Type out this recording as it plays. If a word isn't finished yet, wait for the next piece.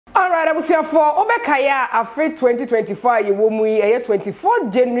Alright, for Obekaya after 2024 ye womu ye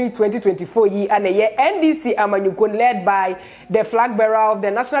 24 January 2024 ye and ye NDC amanyukon led by the flag bearer of the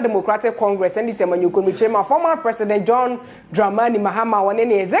National Democratic Congress NDC amanyukon with chairman former President John Dramani Mahama one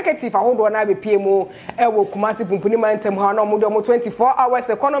any executive ahodo na be PMO ewo Kumasi pumpuni mantem ha na omo 24 hours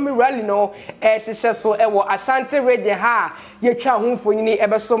economy rally no hihye so ewo Ashanti region ha ye twa ho mfonyini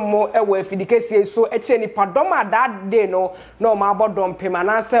ebesomo ewo afidikesie so eche ni padoma that day no ma abodom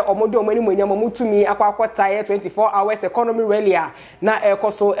pemanase omodi omani monyam mutumi akwakota 24 hours economy rally na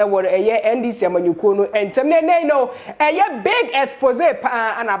ekoso ewo eye NDC amanyuko no entem ne no eye big expose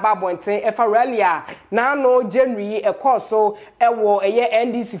pa anababonten efa rally na no January ekoso ewo eye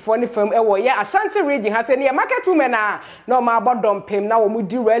NDC for ni fam ewo ye Ashanti region ha se ne market women na ma abodom pem na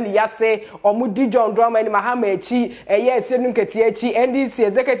omudi rally yase omudi John Dramani Mahama echi eye esenu nketi echi NDC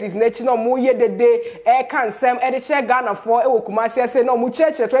executive na echi na mo ye dede kansem ediche Ghana for ewo Kumasi se no mu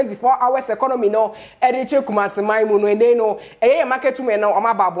church 24 hours economy no ediche Kumasi mai mu no ene no eye market women na o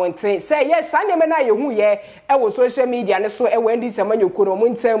ma babonten say yes sanye na ye hu ye ewo social media ne so ewo NDC amanyoko no mu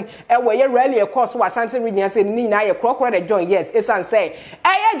ntem ewo ye rally e course wa Ashanti region se ni na ye krokro de join yes esan say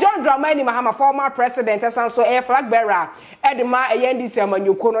eye John Dramani Mahama former president esan so eye flag bearer edema eye NDC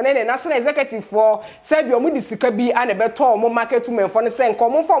amanyoko no ne national executive for say bi omu disika bi ane beto omu market women for ne say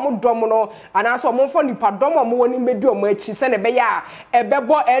nko for omu dom no anaso omu for nipa dom omu woni medi omu achi se ne be ya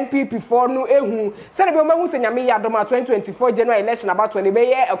ebebo NPP for no ehu se ne be omu se nyame ya dom 2024 January election about when be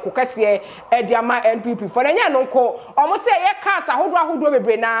ye ekokase ediama NPP for nya no nko omu se ye cars ahodo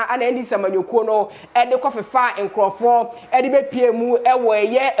bebre na ana NDC amanyoko no ede kofefa nkrofo ede be piemu ewo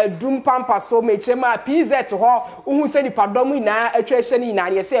ye adum pampa so mechema PZ ho uhu se nipa dom na atwehye ni na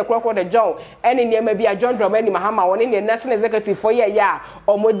ye se ekrokro de John ene niema bia John Dramani Mahama woni ne national executive for ye ya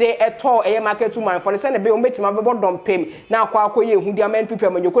omode eto eye market woman for se ne be ometima be bodom pem na akwa ye hu dia man people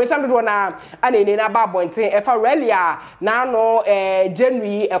amanyoko sam do na anene na babonten efa rally na no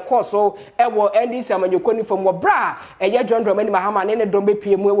January ekoso ewo NDC amanyoko ni from bra eye John Dramani Mahama ne dombe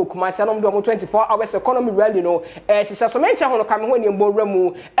piemu ewo Kumasi anom do 24 hours economy rally no hihye so mencha hono kame ho ni mbowra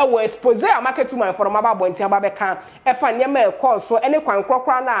mu ewo expose a market woman for babonten ababeka efa niema ekoso ene kwan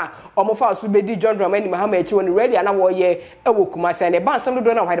krokra na omofa so bedi John Dramani Mahama echi woni rally na wo ye ewo Kumasi ne ban sam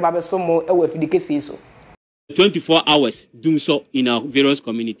do na wade babeso mo ewo afidikesi so 24 hours doing so in our various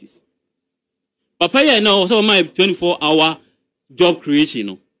communities. Papa ya na also my 24-hour job creation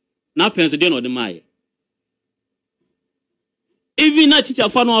no. Na penso dey no de my. Even a teacher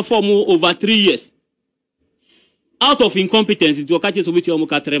for no form over 3 years. Out of incompetence to catch so with your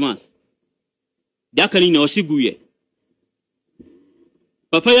 4 months. Dia kan ni osiguye.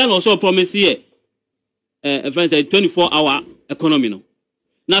 Papa ya no also promise here friends 24-hour economy no.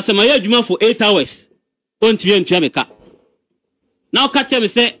 Na se my adwuma for 8 hours. On Tiameka. Now catch me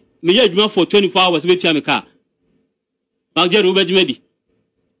say me adwuma for 24 hours with Tiameka. Bagjeru Bedmedi.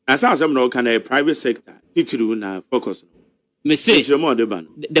 As I am no kind of private sector, teach you na focus. Me say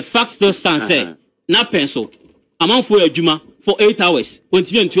the fact still stands say na pencil. Amount for adwuma for 8 hours. On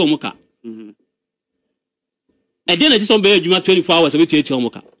Tiameka. And then I just on be adwuma 24 hours with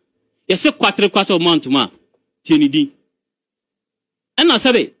Tiameka. You say 4 month ma Tienidi. And I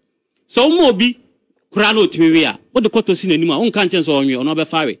say so mo bi Krano Timia, what the quarter seen anymore, on conscience on you, or no be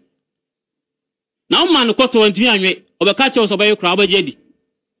fire. Now, man, the quarter on Tianwe, or the catchers of a crowd jedi.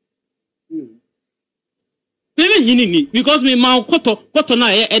 Maybe you need because me, my quarter na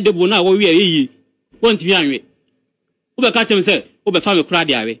edible now, we are ye. One Tianwe. Over catch him say, over family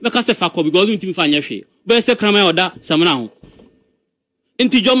crowd away, because the fact because we didn't find your share. But say, Crama or that, some now.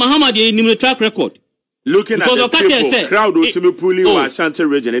 Into John Mahama, the track record. Looking because at the people, crowd ultimately pulling over Ashanti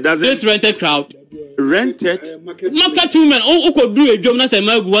region. It doesn't. This rented crowd. Rented. Market women. Oh, could do a job. Na say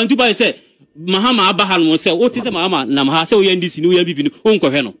Magu. Want to buy say Mahama Abraham will say. What is the Mahama? Namaha say we NDC new people.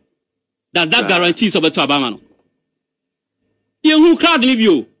 Unko heno. Does that guarantees of a Abamano? You who crowd me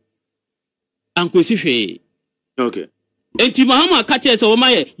you. Uncle Sife. Okay. And Mahama catches over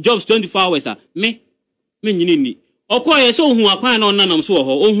my jobs 24 hours. Me nini. Okoye so hu akwan na onanam so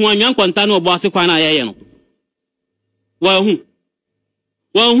ho ohu anwan kwanta na obo ase kwan na ayeye no wa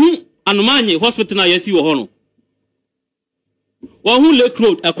hu anomanye hospital na yesi wo ho no wa hu Lake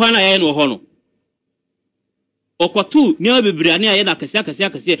Road akwan na ayeye no ho no okotu ni abebre ani aye na kase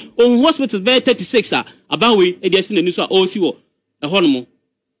ohu hospital be 36 abanwe e dey si na ni so o si wo e ho no mo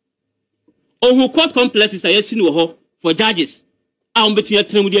ohu court complexes ayesi ni wo ho for judges a on betumi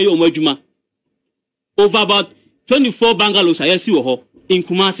atremu dey o madwuma over about 24 bungalows I see in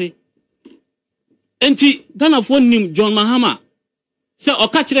Kumasi. Enti Ghana for nim John Mahama. Say o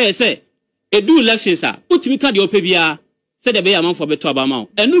catch say e do elections put me card your pebia said the Bayaman for better Abama.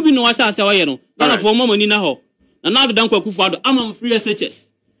 And no be no asa sayano, none of one money now. And now the Danko Kufado, I'm free SHS.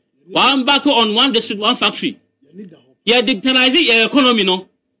 One back on one district, one factory. Yeah, dictatorize your economy, no.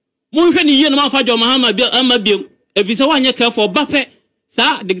 More than a year, no matter Mahama Bill, Bill. If it's a 1 year care for Bappe,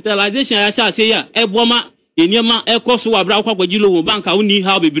 sir, digitalization, I shall say, Eboma, in Yama, El Coso, Abraka, Jilo, Banka, only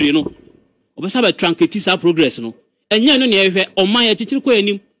how be Brino. Observe Tranketisa progress, no. And you know, on my teacher,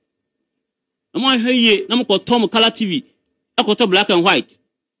 no more here, no more Tom Color TV, I got black and white.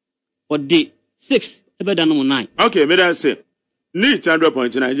 For day 6, ever than 9. Okay, may I say, need 100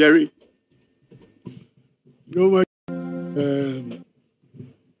 points in Nigeria. Go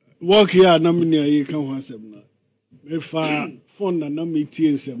work here, Namina, you can have some. If I phone and no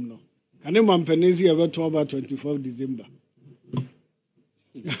meeting some no. Can you man penezi ever talk about 24th December?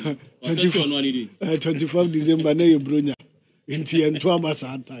 24th December, no, you brunya. Into and 12 hours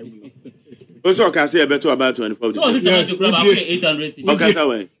at time. Also, can say better about 24th December. Yes,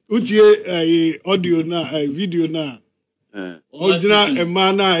 Utie audio na, video na. Original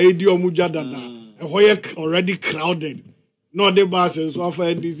Emana, Edio Mujadana. Why already crowded. No, the bus and so for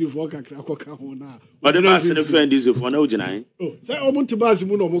NDC for Kakrakona. But the bus and the friend is for no Janai. Oh, say, I want to buy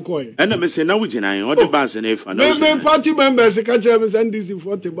Muno Mokoi. And I'm saying, no, Janai, or the bus and if I know. Party members, the catcher was NDC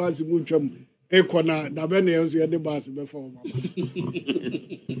for the bus Muchum, Equana, Dabenians, you had the bus before.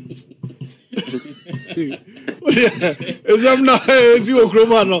 As I'm not as you,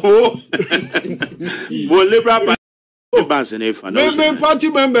 Cromano. Well, Libra. Party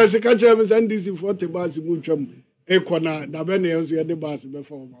members, the catcher was NDC for the bus Muchum. Equana, Dabenians, you had the bus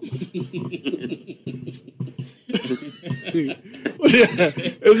before.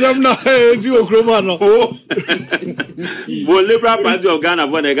 As I'm not as you, Cromano. Well, Libra Party of Ghana,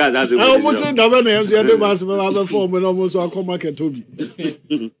 when I got as I almost said Dabenians, you had the bus before, and almost I'll come back at Toby.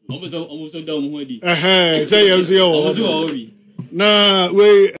 Almost a dumb way. Say, as you now,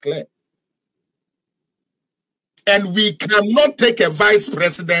 we. And we cannot take a vice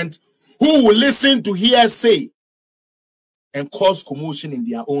president who will listen to hearsay and cause commotion in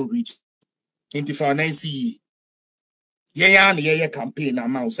their own region. Into finance, yeah, campaign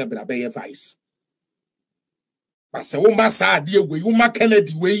amount several vice. But say, oh, my dear way, you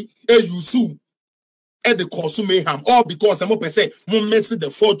Kennedy way, you sue. And the consume mayhem, all because I'm up say, mess the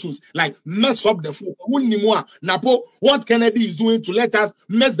fortunes, like mess up the fortune. Napo, what Kennedy is doing to let us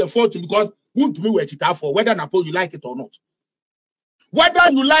mess the fortune because won't me where it for whether Napo you like it or not.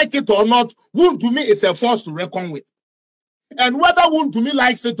 Whether you like it or not, won't to me is a force to reckon with. And whether won't to me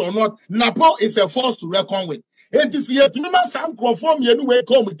likes it or not, Napo is a force to reckon with. And this year to me, some from you way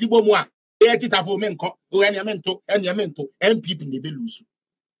come with Tibo Moa, Etita for Menko, or Anyamento, and people in the Belus.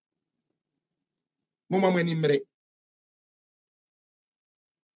 Mama when in Mere.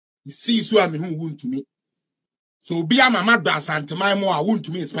 See, so I'm who wound to me. So be a mamma das and my more wound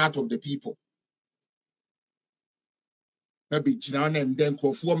to me is part of the people. Maybe Jinan and then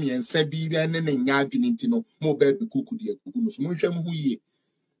call for me and say be and then Yagin more bad the cuckoo dear Kukunus, Munsham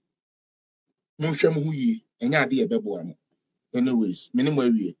who ye, and Yadia Bebo. Anyways,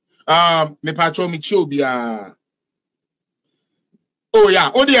 minimum we. Me patro me chobia. Oh,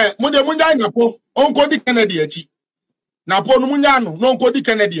 yeah, oh, dear, Mother Mundanapo, Uncle Dick Kennedy. Napo Munano, no Cody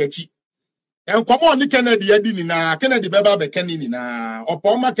Kennedy. And come on, the Kennedy Adina, Kennedy Baba Becanina, or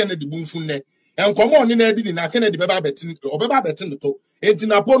Palma Kennedy Boomfune. And come on in Edina, Kennedy Baba Bettin or Baba Bettin. And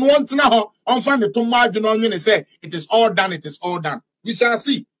in upon one now, on find the two margin on and say, it is all done, it is all done. We shall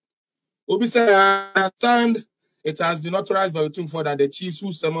see. Obi said, I understand it has been authorized by the team for that the chiefs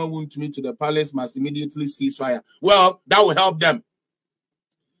who summoned to me to the palace must immediately cease fire. Well, that will help them.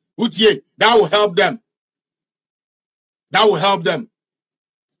 Utie, that will help them. That will help them.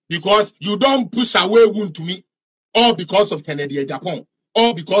 Because you don't push away wound to me, all because of Kennedy and Japan,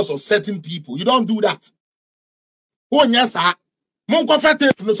 all because of certain people. You don't do that. Oh, yes, sir. Mon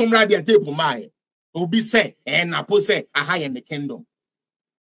confete no somebody at table my. Obi say, and Napo say, a high in the kingdom.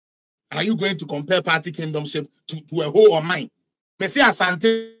 Are you going to compare party kingdomship to a whole of mine? Me say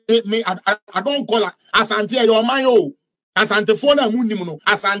Asante, me I don't call her Asante your mind. Oh, Asante phone and Munimono,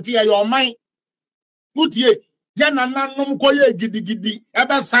 Asante your mind. Good ye. Yana nanom koye gidi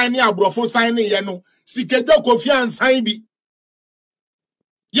ebe sign ya brofo sign ye no sikejo kofi an sign bi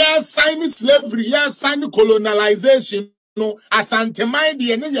yes sign slavery yes sign colonization no Asante mind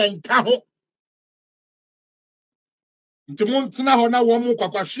ye ne ye nka ho ntimon tina ho na wo mu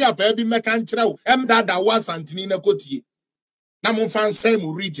kwakwahwe apa bi meka nkire wo emdada wa Asante ni na kotie na mo fan say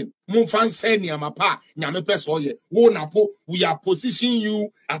mu region mo fan say ni amapa nyame pese oye wo napo we are positioning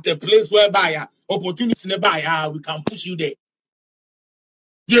you at a place whereby opportunity nearby we can push you there.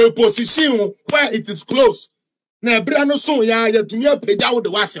 The position where it is close na ebra no so ya yatumi apagya wo de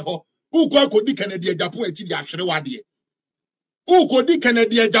wase ho uko akodi Canada Japan echi di ahwere wade uko di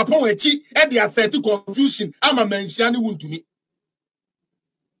Canada Japan echi e di affect confusion ama mansia ne wuntumi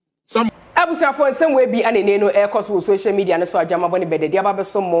Abusuafo nsem we bi anene no ekoso social media no so ajama boni bedede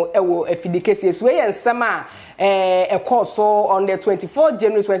ababeso mo ewo afidikesi so ye nsem a ekoso on the 24th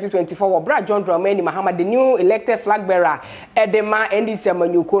January 2024 wo bra John Dramani Mahama the new elected flag bearer edema NDC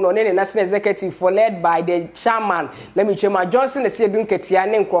amanyuko no ne national executive for led by the chairman let me chema Johnson ese dun ketia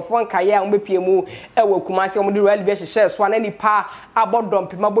ne nkrofo nkaye a ombepie mu ewo Kumasi omudi royal be hye so na nipa abodom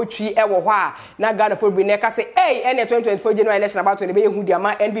pimabotwi ewo ho a na Ghana for bi ne ka say ene 2024 January election about ne be yehu dia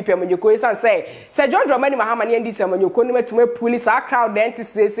ma NPP amanyuko say John Dramani Mahama ne NDC amanyuko ne matuma police a crowd enti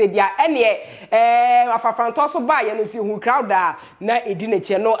say dia ene afafranto so ba ye no si hu crowd a na edi na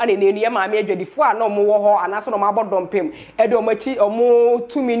che no ane ne ma ame adwadifo a no mo wo ho anaso no ma bodom pem ede o machi omo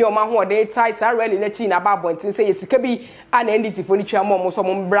 2 million ma ho de tai sa rally na chi na ba bontin say yesika bi ana NDC fo ni twa mo so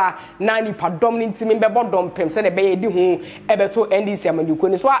mo mbra na ni padom ni ntimi be bodom pem se ne be ye di hu ebeto NDC amanyuko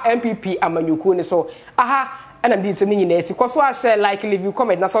ni so a MPP amanyuko ni so aha and I'm this mini nesi. Cause share, like, leave you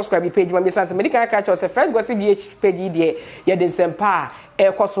comment, na subscribe page. My sense medical catch us a friend gossip page there. Ya den sempa.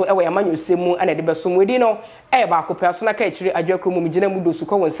 Koso ewe amanyo semu ana de beso mu di no. Ba ko personal catch AGYE mu gina mu do su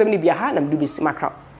ko won sem ni bia ha na mdu besi makra.